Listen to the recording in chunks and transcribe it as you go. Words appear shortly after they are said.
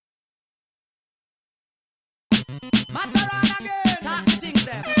Mataran again. Talk the things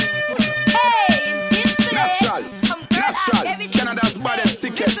them. Hey, in this place, Natural, some girl natural. have everything. Canada's baddest,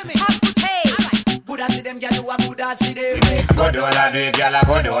 sickest. Listen me. Hey, Alright. Good as see them gyal, you a good as see them. Good all I do it, gyal, I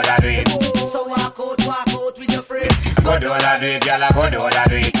good all I do it. So walk out with your friend. Good all I do it, gyal, I good all I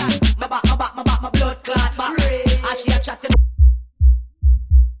do it. My back, my blood clot back. And she a chat to me.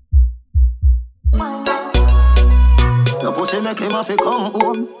 Your pussy make him have to come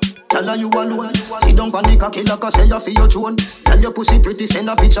home. Tell her you alone. Sit down on the cocky like I say you feel your drone. Tell your pussy pretty, send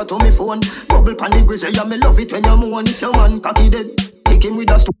a picture to me phone. Bubble pan the grizzly, yeah, me love it when you moan. If your man cocky dead, kick him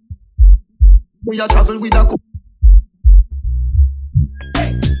with a stone. We a travel with a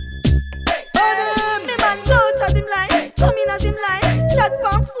me man shout as him like, come in as him like. Chat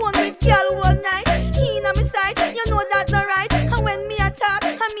on phone with girl all night. He in a me sight, you know that no right. And when me attack,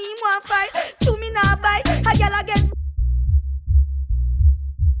 and me want fight. To me nah bite, a girl a get.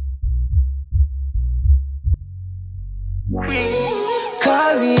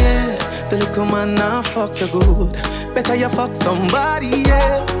 Call me, yeah. The little man now fuck you good. Better you fuck somebody,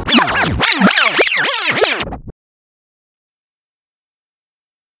 yeah.